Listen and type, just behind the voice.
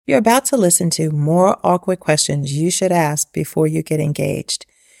You're about to listen to more awkward questions you should ask before you get engaged.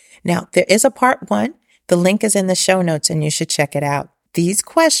 Now, there is a part 1. The link is in the show notes and you should check it out. These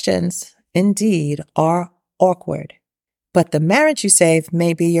questions, indeed, are awkward, but the marriage you save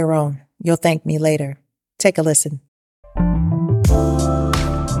may be your own. You'll thank me later. Take a listen.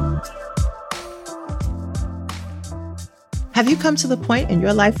 Have you come to the point in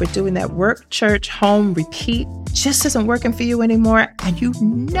your life where doing that work, church, home, repeat just isn't working for you anymore, and you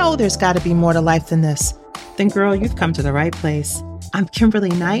know there's got to be more to life than this? Then girl, you've come to the right place. I'm Kimberly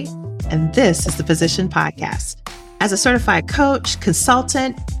Knight, and this is the Position Podcast. As a certified coach,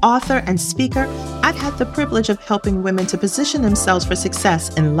 consultant, author, and speaker, I've had the privilege of helping women to position themselves for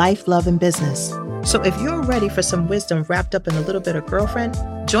success in life, love, and business. So if you're ready for some wisdom wrapped up in a little bit of girlfriend,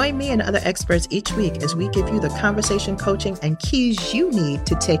 join me and other experts each week as we give you the conversation, coaching, and keys you need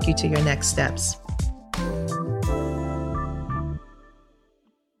to take you to your next steps.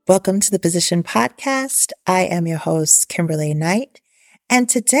 Welcome to the Position Podcast. I am your host, Kimberly Knight, and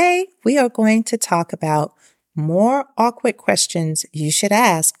today we are going to talk about more awkward questions you should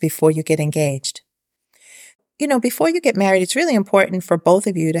ask before you get engaged. You know, before you get married, it's really important for both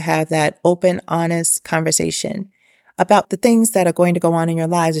of you to have that open, honest conversation about the things that are going to go on in your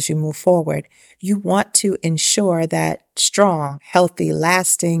lives as you move forward. You want to ensure that strong, healthy,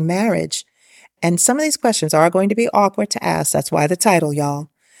 lasting marriage. And some of these questions are going to be awkward to ask. That's why the title, y'all.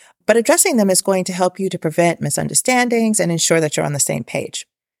 But addressing them is going to help you to prevent misunderstandings and ensure that you're on the same page.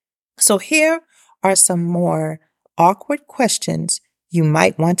 So here are some more awkward questions you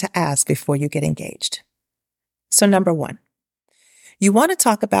might want to ask before you get engaged. So number 1, you want to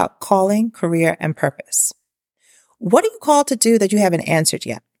talk about calling, career, and purpose. What are you called to do that you haven't answered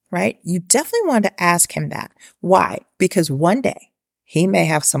yet, right? You definitely want to ask him that. Why? Because one day he may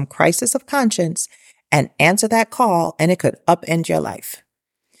have some crisis of conscience and answer that call, and it could upend your life.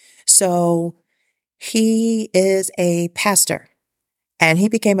 So he is a pastor. And he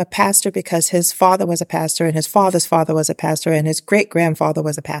became a pastor because his father was a pastor and his father's father was a pastor and his great-grandfather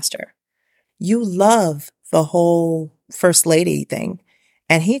was a pastor. You love the whole first lady thing.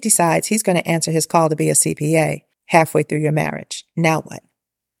 And he decides he's going to answer his call to be a CPA halfway through your marriage. Now what?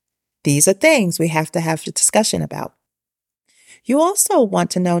 These are things we have to have a discussion about. You also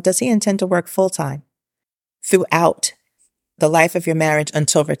want to know, does he intend to work full-time throughout the life of your marriage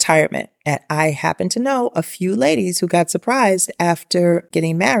until retirement? And I happen to know a few ladies who got surprised after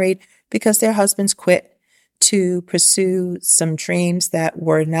getting married because their husbands quit to pursue some dreams that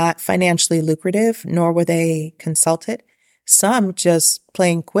were not financially lucrative, nor were they consulted. Some just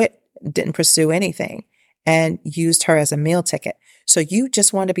plain quit, didn't pursue anything, and used her as a meal ticket. So you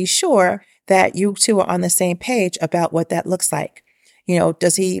just want to be sure that you two are on the same page about what that looks like. You know,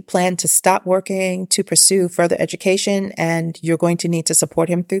 does he plan to stop working to pursue further education and you're going to need to support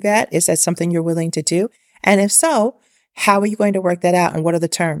him through that? Is that something you're willing to do? And if so, how are you going to work that out and what are the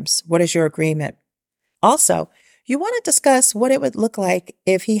terms? What is your agreement? Also, you want to discuss what it would look like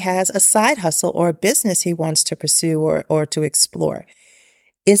if he has a side hustle or a business he wants to pursue or to explore.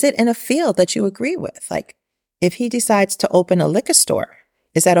 Is it in a field that you agree with? Like if he decides to open a liquor store,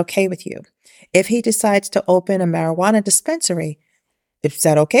 is that okay with you? If he decides to open a marijuana dispensary, is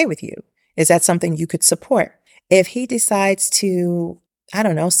that okay with you? Is that something you could support? If he decides to, I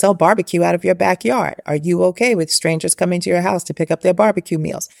don't know, sell barbecue out of your backyard, are you okay with strangers coming to your house to pick up their barbecue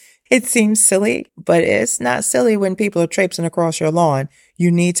meals? It seems silly, but it's not silly when people are traipsing across your lawn. You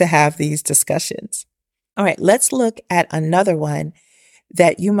need to have these discussions. All right, let's look at another one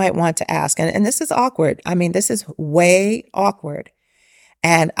that you might want to ask. And this is awkward. I mean, this is way awkward.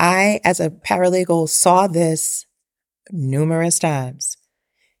 And I, as a paralegal, saw this numerous times.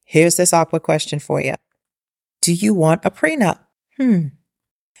 Here's this awkward question for you. Do you want a prenup?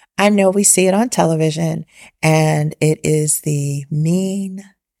 I know we see it on television and it is the mean,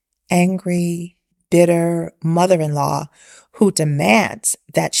 angry, bitter mother-in-law who demands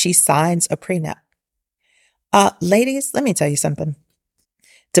that she signs a prenup. Ladies, let me tell you something.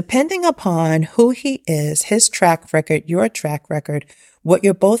 Depending upon who he is, his track record, your track record, what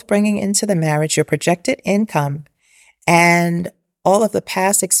you're both bringing into the marriage, your projected income, and all of the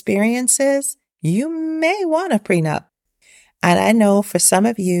past experiences, you may want a prenup. And I know for some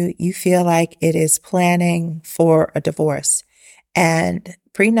of you, you feel like it is planning for a divorce. And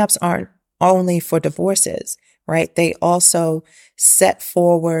prenups aren't only for divorces, right? They also set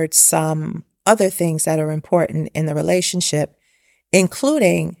forward some other things that are important in the relationship,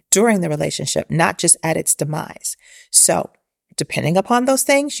 including during the relationship, not just at its demise. So depending upon those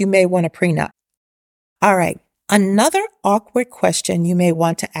things, you may want a prenup. All right. Another awkward question you may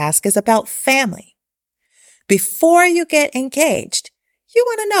want to ask is about family. Before you get engaged, You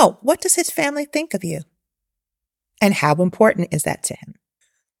want to know, what does his family think of you? And how important is that to him?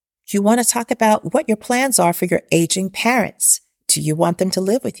 You want to talk about what your plans are for your aging parents. Do you want them to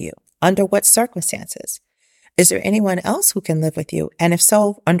live with you? Under what circumstances? Is there anyone else who can live with you? And if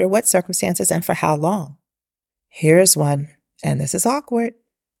so, under what circumstances and for how long? Here's one, and this is awkward,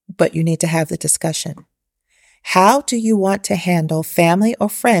 but you need to have the discussion. How do you want to handle family or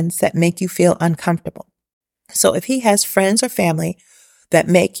friends that make you feel uncomfortable? So if he has friends or family that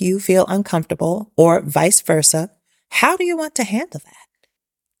make you feel uncomfortable or vice versa, how do you want to handle that?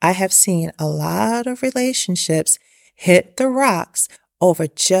 I have seen a lot of relationships hit the rocks over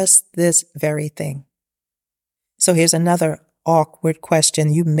just this very thing. So here's another awkward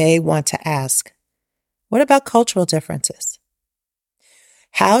question you may want to ask. What about cultural differences?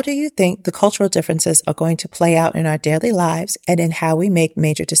 How do you think the cultural differences are going to play out in our daily lives and in how we make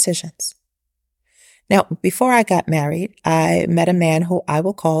major decisions? Now, before I got married, I met a man who I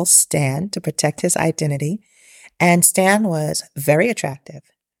will call Stan to protect his identity. And Stan was very attractive,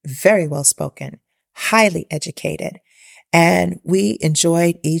 very well-spoken, highly educated, and we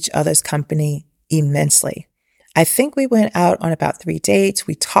enjoyed each other's company immensely. I think we went out on about 3 dates.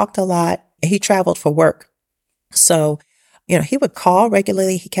 We talked a lot. He traveled for work. So, he would call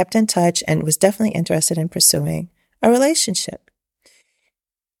regularly. He kept in touch and was definitely interested in pursuing a relationship.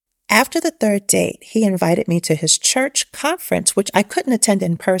 After the 3rd date, he invited me to his church conference, which I couldn't attend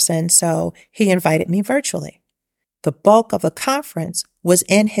in person, so he invited me virtually. The bulk of the conference was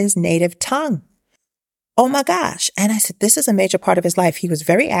in his native tongue. Oh my gosh. And I said, this is a major part of his life. He was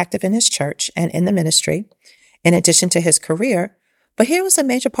very active in his church and in the ministry, in addition to his career. But here was a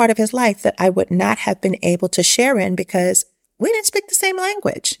major part of his life that I would not have been able to share in because we didn't speak the same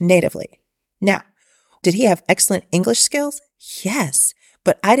language natively. Now, did he have excellent English skills? Yes,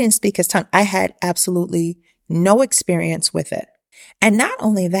 but I didn't speak his tongue. I had absolutely no experience with it. And not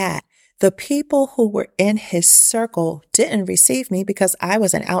only that, the people who were in his circle didn't receive me because I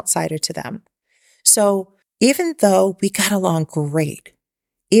was an outsider to them. So even though we got along great,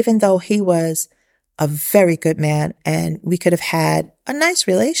 even though he was a very good man and we could have had a nice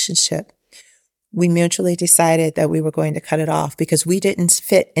relationship, we mutually decided that we were going to cut it off because we didn't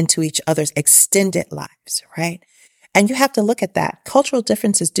fit into each other's extended lives, right? And you have to look at that. Cultural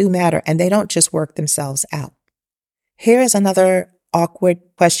differences do matter and they don't just work themselves out. Here is another awkward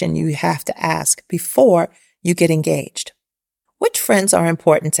question you have to ask before you get engaged. Which friends are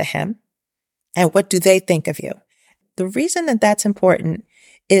important to him? And what do they think of you? The reason that that's important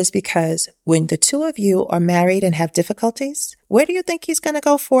is because when the two of you are married and have difficulties, where do you think he's going to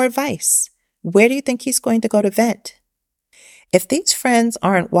go for advice? Where do you think he's going to go to vent? If these friends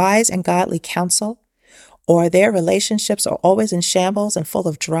aren't wise and godly counsel, or their relationships are always in shambles and full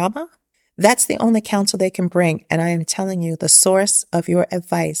of drama, that's the only counsel they can bring. And I am telling you, the source of your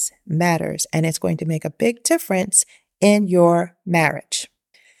advice matters, and it's going to make a big difference in your marriage.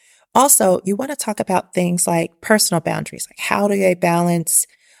 Also, you want to talk about things like personal boundaries, like how do they balance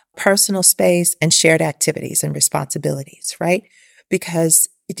personal space and shared activities and responsibilities, right? Because,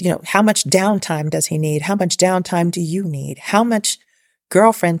 how much downtime does he need? How much downtime do you need? How much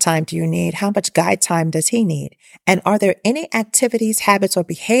girlfriend time do you need? How much guy time does he need? And are there any activities, habits, or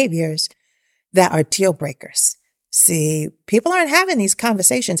behaviors that are deal breakers? See, people aren't having these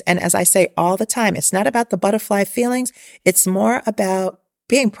conversations. And as I say all the time, it's not about the butterfly feelings. It's more about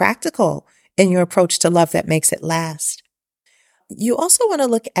being practical in your approach to love that makes it last. You also want to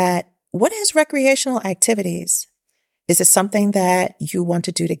look at what is recreational activities. Is it something that you want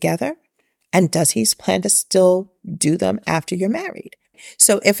to do together? And does he plan to still do them after you're married?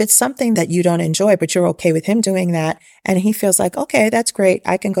 So if it's something that you don't enjoy, but you're okay with him doing that, and he feels like, okay, that's great,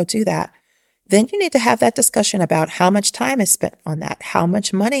 I can go do that, then you need to have that discussion about how much time is spent on that, how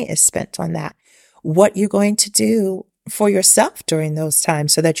much money is spent on that, what you're going to do for yourself during those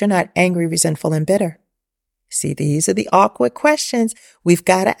times so that you're not angry, resentful, and bitter. See, these are the awkward questions we've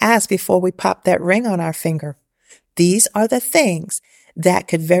got to ask before we pop that ring on our finger. These are the things that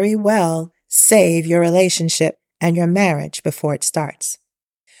could very well save your relationship and your marriage before it starts.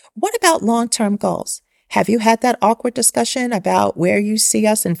 What about long-term goals? Have you had that awkward discussion about where you see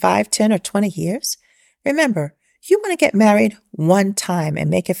us in 5, 10, or 20 years? Remember, you want to get married one time and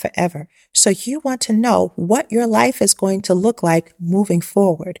make it forever. So you want to know what your life is going to look like moving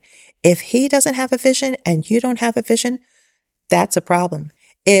forward. If he doesn't have a vision and you don't have a vision, that's a problem.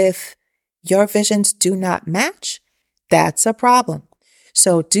 If your visions do not match, that's a problem.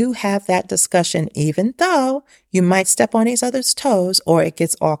 So do have that discussion, even though you might step on each other's toes or it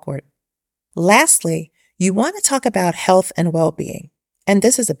gets awkward. Lastly, you want to talk about health and well-being. And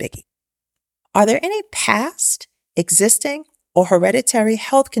this is a biggie. Are there any past, existing, or hereditary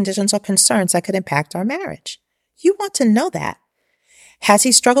health conditions or concerns that could impact our marriage? You want to know that. Has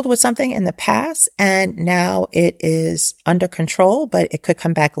he struggled with something in the past and now it is under control, but it could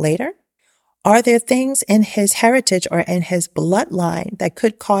come back later? Are there things in his heritage or in his bloodline that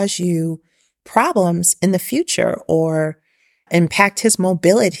could cause you problems in the future or impact his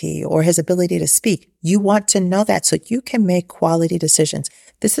mobility or his ability to speak? You want to know that so you can make quality decisions.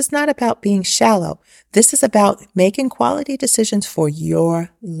 This is not about being shallow. This is about making quality decisions for your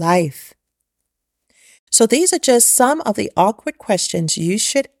life. So these are just some of the awkward questions you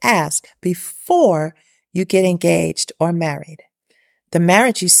should ask before you get engaged or married. The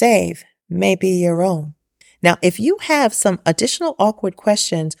marriage you save may be your own. Now, if you have some additional awkward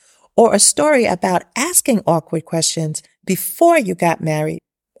questions or a story about asking awkward questions before you got married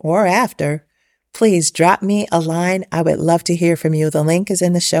or after, please drop me a line. I would love to hear from you. The link is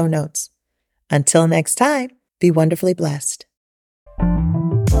in the show notes. Until next time, be wonderfully blessed.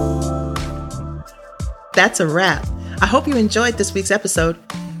 That's a wrap. I hope you enjoyed this week's episode.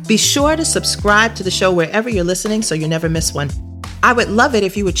 Be sure to subscribe to the show wherever you're listening so you never miss one. I would love it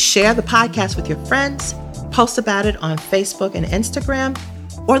if you would share the podcast with your friends, post about it on Facebook and Instagram,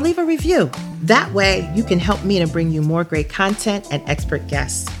 or leave a review. That way you can help me to bring you more great content and expert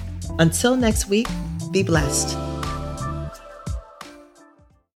guests. Until next week, be blessed.